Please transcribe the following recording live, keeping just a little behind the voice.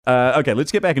Okay,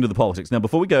 let's get back into the politics. Now,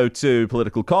 before we go to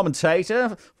political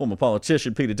commentator, former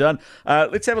politician Peter Dunne,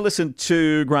 let's have a listen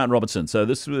to Grant Robertson. So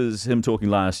this was him talking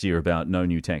last year about no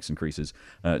new tax increases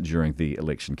during the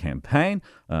election campaign.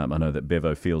 I know that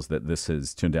Bevo feels that this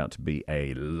has turned out to be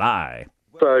a lie.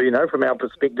 So, from our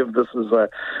perspective, this is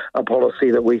a policy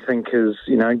that we think is,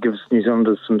 gives New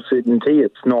Zealanders some certainty.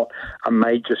 It's not a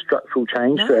major structural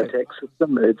change to our tax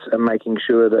system. It's making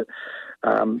sure that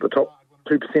the top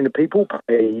 2% of people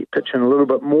pitch in a little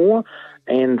bit more,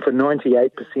 and for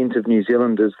 98% of New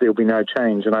Zealanders there'll be no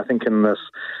change. And I think in this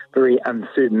very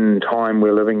uncertain time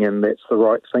we're living in, that's the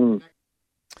right thing.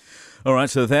 All right,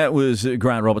 so that was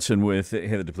Grant Robertson with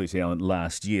Heather Duplessis-Allen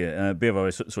last year. Bevo, I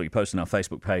saw you post on our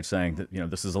Facebook page saying that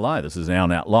this is a lie, this is an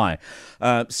out-and-out lie.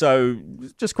 So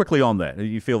just quickly on that, do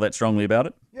you feel that strongly about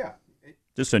it? Yeah.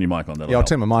 Just turn your mic on. Yeah, I'll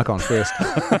turn my mic on first.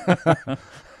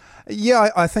 Yeah,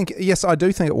 I think, yes, I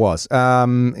do think it was.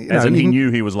 As in he knew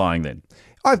he was lying then?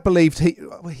 I believed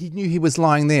he knew he was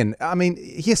lying then. I mean,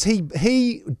 yes,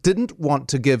 he didn't want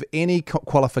to give any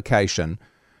qualification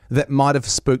that might have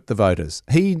spooked the voters.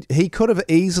 He could have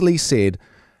easily said,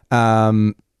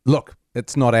 look,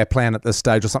 it's not our plan at this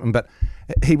stage or something, but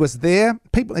he was there.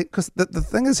 People, because the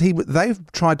thing is,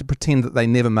 they've tried to pretend that they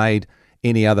never made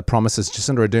any other promises.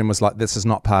 Jacinda Ardern was like, this is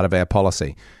not part of our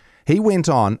policy. He went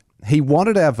on. He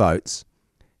wanted our votes.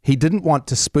 He didn't want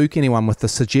to spook anyone with the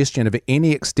suggestion of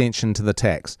any extension to the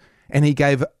tax. And he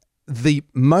gave the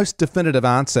most definitive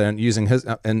answer, and using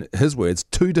his words,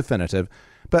 too definitive.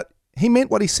 But he meant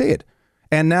what he said.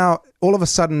 And now, all of a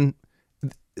sudden,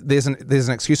 there's an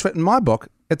excuse for it. In my book,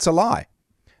 it's a lie.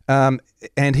 And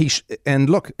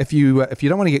look, if you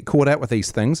don't want to get caught out with these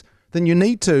things, then you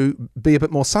need to be a bit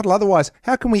more subtle. Otherwise,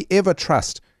 how can we ever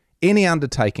trust any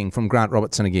undertaking from Grant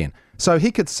Robertson again? So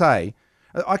he could say,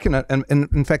 I can, and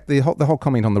in fact, the whole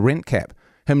comment on the rent cap,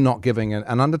 him not giving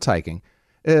an undertaking,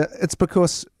 it's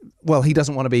because, well, he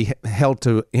doesn't want to be held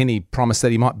to any promise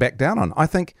that he might back down on. I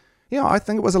think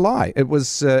it was a lie. It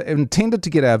was intended to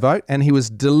get our vote, and he was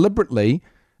deliberately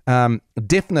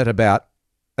definite about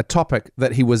a topic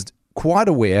that he was quite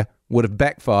aware would have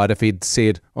backfired if he'd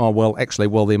said,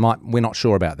 we're not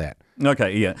sure about that.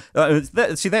 Okay, yeah.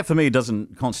 That for me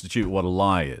doesn't constitute what a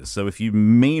lie is. So if you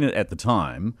mean it at the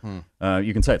time,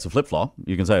 you can say it's a flip-flop.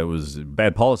 You can say it was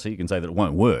bad policy. You can say that it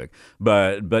won't work.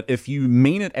 But if you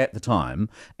mean it at the time,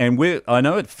 and I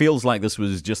know it feels like this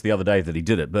was just the other day that he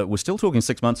did it, but we're still talking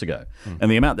 6 months ago. And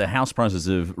the amount that house prices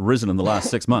have risen in the last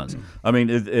 6 months, I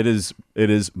mean, it is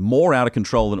more out of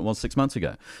control than it was 6 months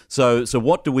ago. So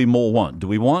what do we more want? Do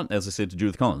we want, as I said to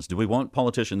Judith Collins, do we want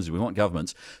politicians, do we want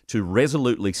governments to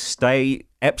resolutely stay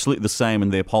absolutely the same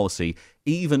in their policy,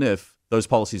 even if those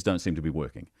policies don't seem to be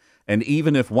working? And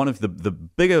even if one of the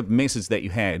bigger messes that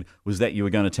you had was that you were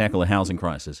going to tackle a housing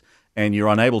crisis, and you're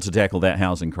unable to tackle that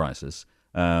housing crisis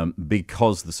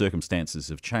because the circumstances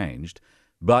have changed,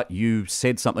 but you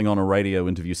said something on a radio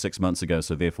interview 6 months ago,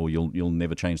 so therefore you'll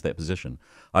never change that position.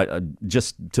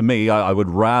 To me, I would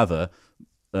rather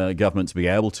governments be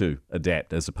able to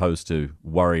adapt as opposed to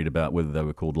worried about whether they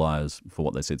were called liars for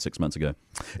what they said 6 months ago.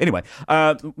 Anyway,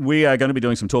 we are going to be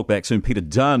doing some talk back soon. Peter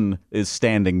Dunne is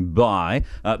standing by.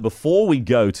 Before we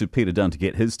go to Peter Dunne to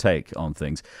get his take on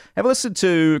things, have a listen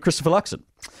to Christopher Luxon.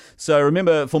 So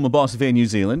remember, former boss of Air New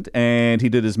Zealand, and he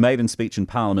did his maiden speech in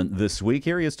Parliament this week.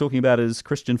 Here he is talking about his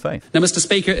Christian faith. Now, Mr.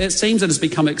 Speaker, it seems it has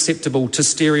become acceptable to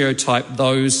stereotype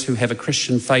those who have a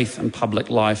Christian faith in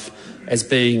public life as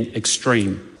being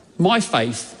extreme. My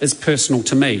faith is personal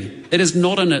to me. It is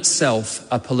not in itself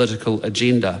a political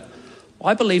agenda.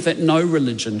 I believe that no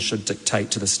religion should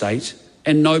dictate to the state,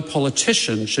 and no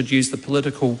politician should use the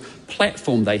political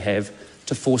platform they have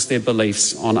to force their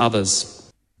beliefs on others.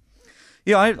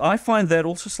 Yeah, I find that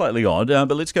also slightly odd,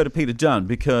 but let's go to Peter Dunne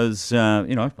because,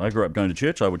 I grew up going to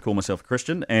church. I would call myself a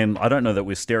Christian, and I don't know that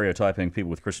we're stereotyping people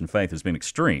with Christian faith as being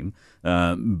extreme,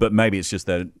 but maybe it's just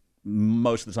that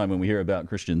most of the time when we hear about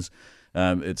Christians,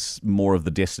 it's more of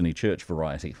the Destiny Church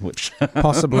variety, which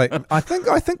possibly. I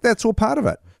think that's all part of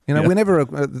it. Whenever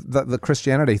the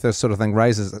Christianity, this sort of thing,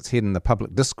 raises its head in the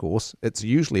public discourse, it's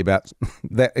usually about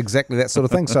exactly that sort of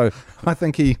thing. So I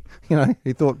think he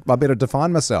thought, I better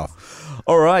define myself.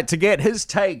 All right, to get his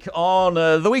take on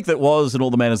the week that was and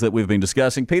all the matters that we've been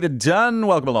discussing, Peter Dunne,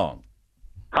 welcome along.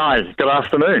 Hi, good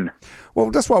afternoon. Well,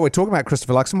 just while we're talking about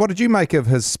Christopher Luxon, what did you make of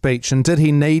his speech, and did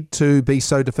he need to be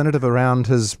so definitive around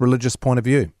his religious point of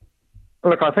view?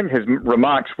 Look, I think his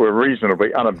remarks were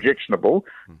reasonably unobjectionable,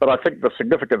 but I think the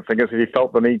significant thing is that he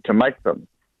felt the need to make them.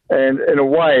 And in a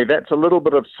way, that's a little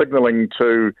bit of signalling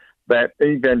to that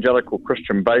evangelical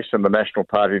Christian base in the National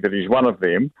Party that he's one of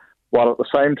them, while at the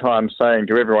same time saying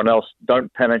to everyone else,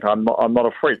 don't panic, I'm not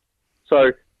a freak.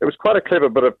 So it was quite a clever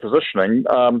bit of positioning.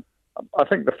 I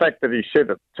think the fact that he said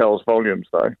it tells volumes,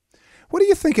 though. What do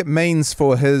you think it means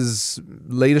for his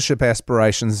leadership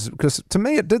aspirations? Because to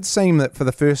me, it did seem that for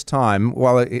the first time,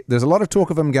 while there's a lot of talk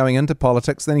of him going into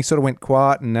politics, then he sort of went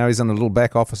quiet and now he's in a little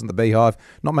back office in the Beehive,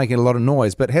 not making a lot of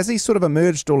noise. But has he sort of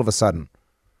emerged all of a sudden?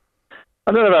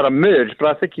 I don't know about emerged,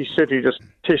 but I think he's certainly just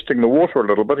testing the water a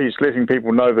little bit. He's letting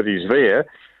people know that he's there.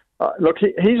 Look,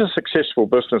 he's a successful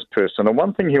business person, and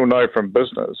one thing he'll know from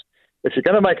business, if you're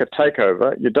going to make a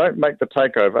takeover, you don't make the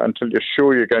takeover until you're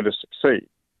sure you're going to succeed.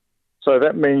 So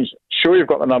that means sure you've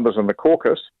got the numbers in the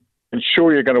caucus and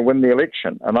sure you're going to win the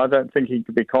election. And I don't think he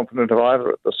could be confident of either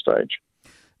at this stage.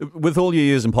 With all your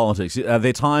years in politics, are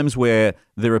there times where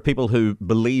there are people who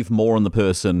believe more in the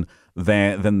person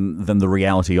than the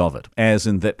reality of it? As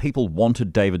in that people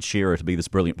wanted David Shearer to be this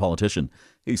brilliant politician.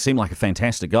 He seemed like a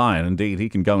fantastic guy, and indeed he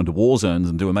can go into war zones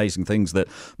and do amazing things that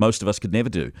most of us could never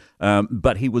do.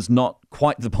 But he was not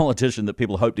quite the politician that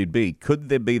people hoped he'd be. Could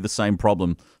there be the same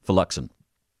problem for Luxon?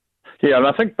 Yeah, and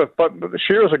I think but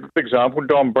Shearer's a good example.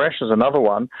 Brash is another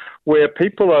one, where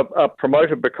people are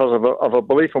promoted because of a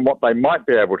belief in what they might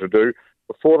be able to do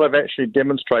before they've actually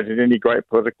demonstrated any great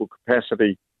political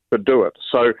capacity to do it.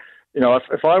 So,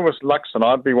 if I was Luxon,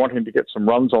 I'd be wanting to get some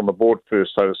runs on the board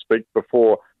first, so to speak,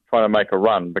 before trying to make a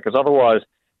run, because otherwise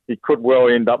he could well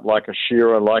end up like a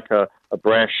Shearer, like a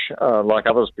Brash, like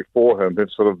others before him,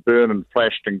 who've sort of burned and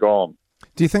flashed and gone.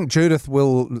 Do you think Judith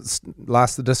will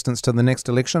last the distance to the next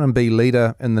election and be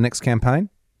leader in the next campaign?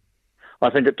 I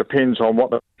think it depends on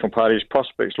what the National Party's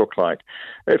prospects look like.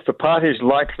 If the party's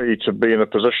likely to be in a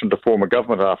position to form a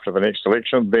government after the next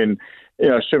election, then,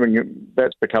 assuming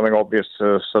that's becoming obvious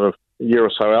sort of a year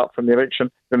or so out from the election,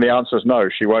 then the answer is no,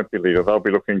 she won't be leader. They'll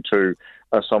be looking to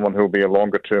someone who will be a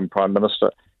longer-term Prime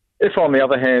Minister. If, on the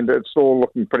other hand, it's all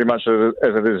looking pretty much as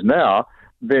it is now,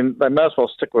 then they may as well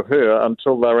stick with her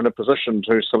until they're in a position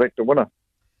to select a winner.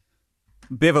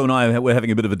 Bevo and I were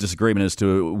having a bit of a disagreement as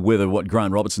to whether what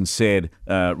Grant Robertson said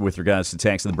with regards to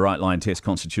tax and the bright line test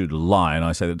constituted a lie, and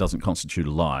I say that it doesn't constitute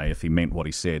a lie if he meant what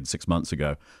he said 6 months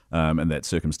ago, and that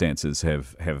circumstances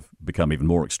have become even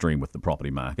more extreme with the property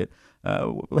market.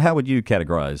 How would you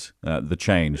categorise the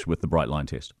change with the bright line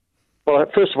test? Well,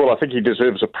 first of all, I think he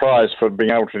deserves a prize for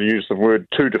being able to use the word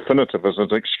too definitive as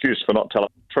an excuse for not telling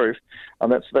the truth,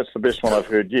 and that's the best one I've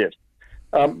heard yet.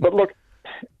 But look,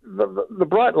 the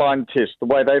bright line test, the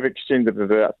way they've extended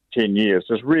it out 10 years,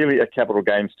 is really a capital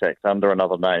gains tax under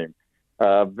another name,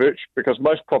 because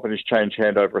most properties change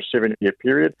hand over a 7-year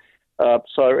period.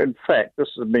 So, in fact, this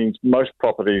means most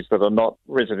properties that are not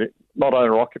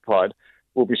owner-occupied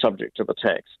will be subject to the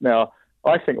tax. Now,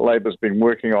 I think Labor's been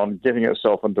working on getting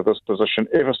itself into this position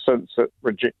ever since it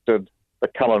rejected the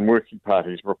Cullen Working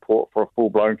Party's report for a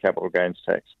full-blown capital gains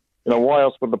tax. Why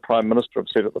else would the Prime Minister have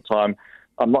said at the time,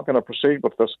 I'm not going to proceed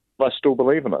with this, but I still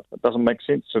believe in it. It doesn't make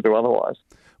sense to do otherwise.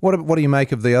 What do you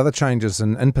make of the other changes,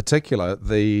 and in particular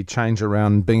the change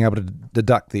around being able to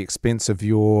deduct the expense of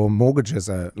your mortgage as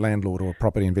a landlord or a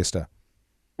property investor?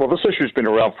 Well, this issue's been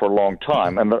around for a long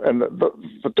time, and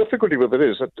the difficulty with it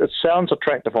is it sounds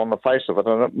attractive on the face of it,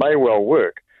 and it may well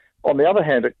work. On the other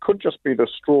hand, it could just be the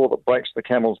straw that breaks the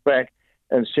camel's back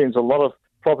and sends a lot of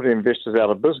property investors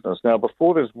out of business. Now,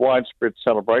 before there's widespread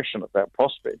celebration at that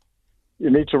prospect,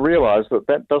 you need to realise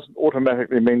that doesn't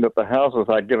automatically mean that the houses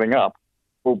they're giving up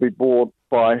will be bought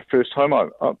by first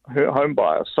home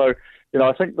buyers. So,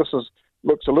 I think this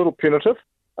looks a little punitive,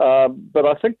 but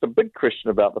I think the big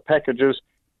question about the package is,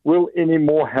 will any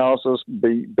more houses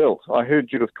be built? I heard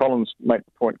Judith Collins make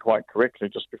the point quite correctly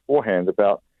just beforehand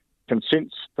about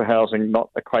consents for housing not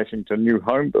equating to new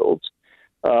home builds.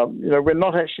 We're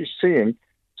not actually seeing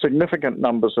significant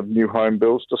numbers of new home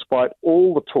builds despite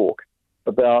all the talk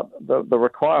about the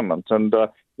requirement. And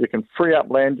you can free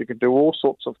up land, you can do all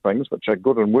sorts of things which are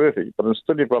good and worthy, but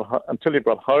until you've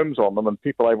got homes on them and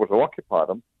people able to occupy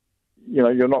them,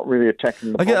 you're not really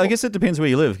attacking the problem. I guess it depends where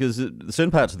you live, because in certain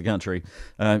parts of the country,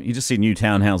 you just see new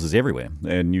townhouses everywhere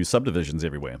and new subdivisions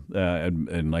everywhere,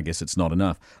 and I guess it's not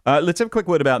enough. Let's have a quick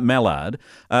word about Mallard.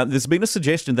 There's been a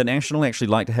suggestion that National actually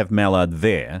like to have Mallard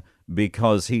there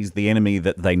because he's the enemy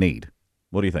that they need.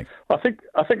 What do you think? I think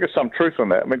there's some truth in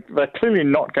that. I mean, they're clearly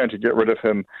not going to get rid of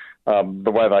him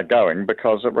the way they're going,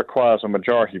 because it requires a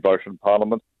majority vote in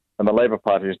Parliament, and the Labour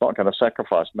Party is not going to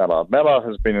sacrifice Mallard. Mallard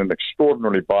has been an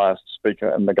extraordinarily biased speaker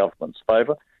in the government's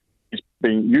favour. He's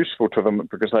been useful to them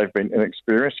because they've been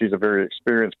inexperienced. He's a very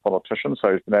experienced politician,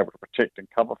 so he's been able to protect and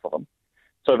cover for them.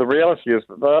 So the reality is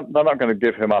that they're not going to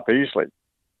give him up easily.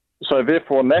 So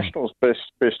therefore, National's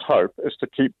best hope is to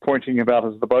keep pointing him out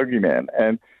as the bogeyman,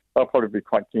 and they'll probably be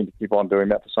quite keen to keep on doing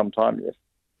that for some time yet.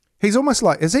 He's almost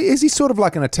like is he sort of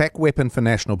like an attack weapon for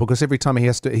National, because every time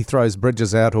he throws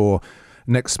Bridges out or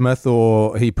Nick Smith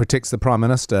or he protects the Prime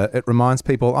Minister, it reminds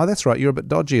people, oh, that's right, you're a bit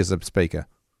dodgy as a speaker.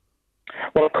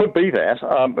 Well, it could be that,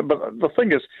 but the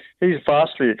thing is, he's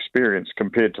vastly experienced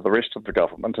compared to the rest of the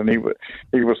government, and he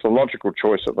was the logical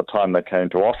choice at the time they came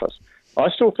to office. I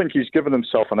still think he's given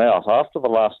himself an out. After the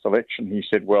last election, he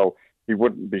said, well, he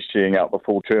wouldn't be seeing out the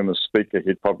full term as Speaker.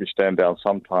 He'd probably stand down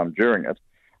sometime during it.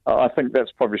 I think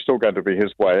that's probably still going to be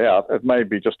his way out. It may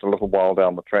be just a little while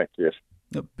down the track yet.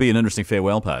 It'd be an interesting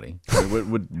farewell party.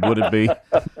 Would it be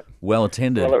well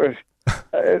attended? Well,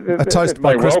 a toast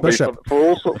by Chris Bishop.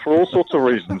 For all sorts of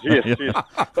reasons, yes.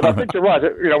 But I think you're right.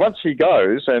 Once he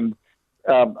goes, and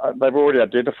they've already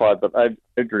identified that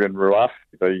Adrian Ruaf,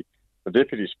 the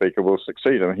Deputy Speaker, will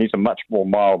succeed him. He's a much more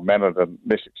mild-mannered and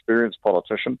less experienced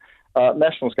politician.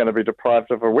 National's going to be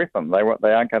deprived of a weapon. They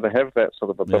aren't going to have that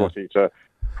sort of ability to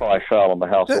cry foul in the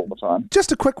House all the time.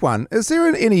 Just a quick one. Is there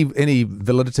any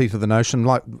validity to the notion,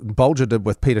 like Bolger did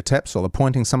with Peter Tapsell,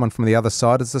 appointing someone from the other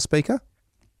side as the Speaker?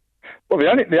 Well, the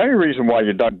only reason why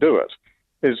you don't do it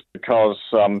is because,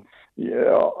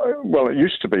 it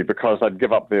used to be because they'd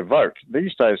give up their vote.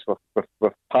 These days,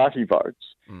 with party votes,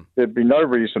 there'd be no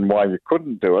reason why you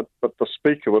couldn't do it, but the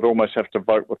Speaker would almost have to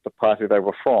vote with the party they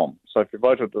were from. So if you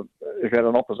had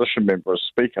an opposition member as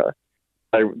Speaker,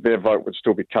 their vote would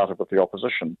still be counted with the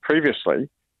opposition. Previously,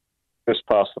 just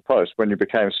past the post, when you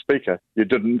became Speaker, you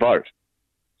didn't vote.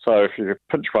 So if you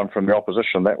pinch one from the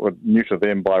opposition, that would neuter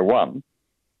them by one.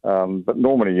 But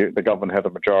normally the government had a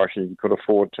majority and could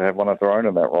afford to have one of their own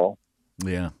in that role.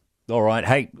 Yeah. All right.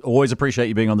 Hey, always appreciate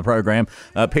you being on the program.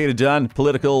 Peter Dunne,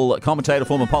 political commentator,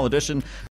 former politician.